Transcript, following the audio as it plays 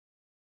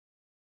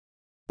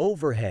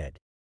Overhead.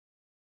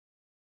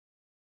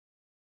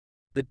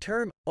 The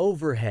term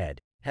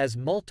overhead has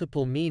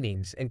multiple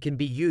meanings and can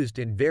be used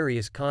in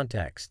various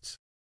contexts.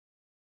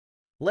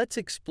 Let's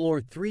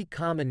explore 3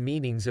 common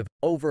meanings of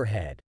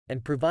overhead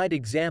and provide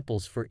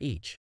examples for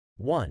each.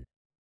 1.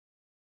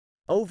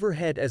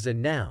 Overhead as a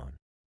noun.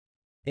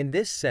 In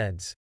this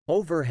sense,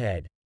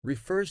 overhead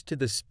refers to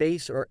the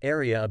space or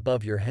area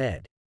above your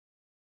head.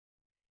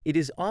 It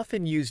is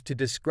often used to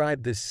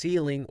describe the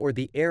ceiling or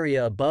the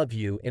area above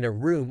you in a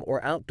room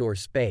or outdoor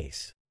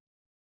space.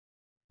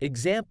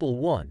 Example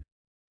 1.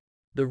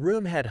 The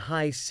room had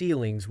high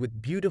ceilings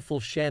with beautiful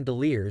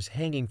chandeliers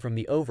hanging from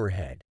the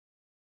overhead.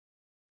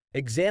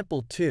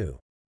 Example 2.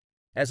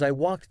 As I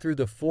walked through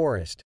the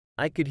forest,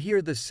 I could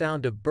hear the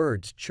sound of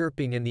birds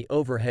chirping in the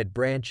overhead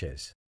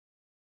branches.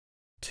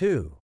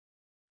 2.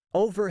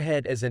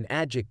 Overhead as an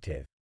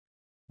adjective.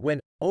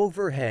 When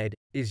overhead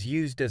is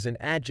used as an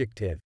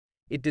adjective,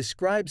 it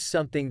describes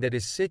something that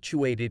is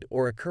situated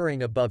or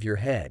occurring above your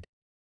head.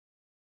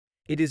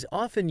 It is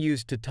often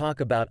used to talk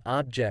about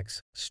objects,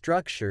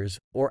 structures,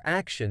 or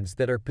actions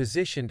that are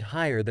positioned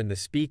higher than the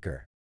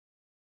speaker.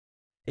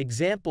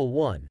 Example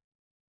 1.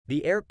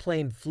 The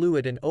airplane flew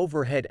at an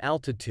overhead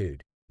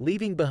altitude,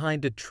 leaving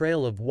behind a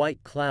trail of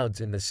white clouds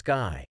in the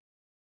sky.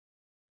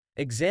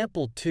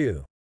 Example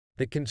 2.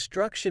 The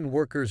construction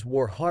workers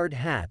wore hard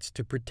hats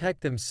to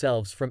protect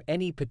themselves from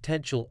any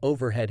potential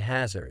overhead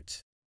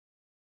hazards.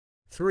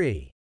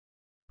 3.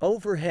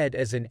 Overhead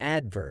as an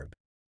adverb.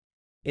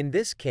 In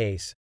this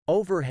case,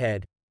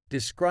 overhead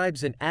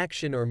describes an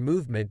action or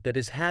movement that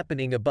is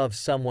happening above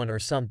someone or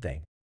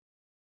something.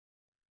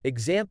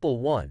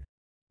 Example 1.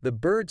 The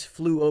birds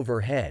flew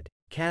overhead,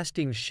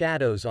 casting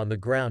shadows on the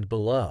ground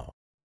below.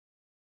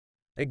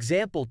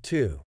 Example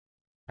 2.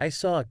 I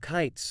saw a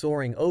kite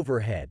soaring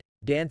overhead,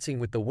 dancing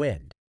with the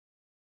wind.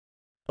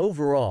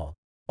 Overall,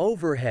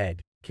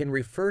 overhead can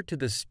refer to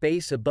the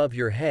space above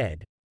your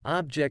head,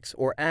 objects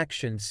or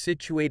actions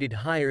situated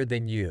higher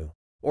than you,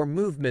 or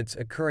movements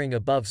occurring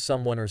above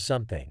someone or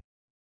something.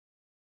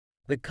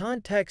 The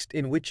context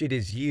in which it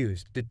is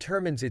used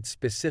determines its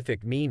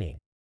specific meaning.